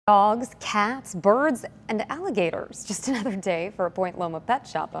Dogs, cats, birds, and alligators. Just another day for a Point Loma pet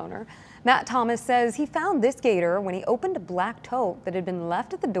shop owner. Matt Thomas says he found this gator when he opened a black tote that had been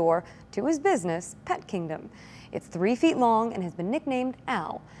left at the door to his business, Pet Kingdom. It's 3 feet long and has been nicknamed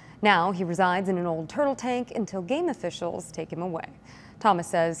Al. Now he resides in an old turtle tank until game officials take him away. Thomas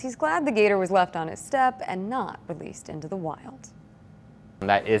says he's glad the gator was left on his step and not released into the wild.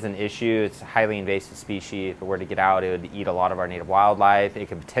 That is an issue. It's a highly invasive species. If it were to get out, it would eat a lot of our native wildlife. It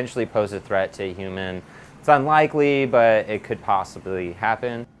could potentially pose a threat to a human. It's unlikely, but it could possibly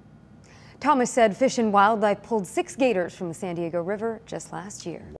happen. Thomas said Fish and Wildlife pulled 6 gators from the San Diego River just last year.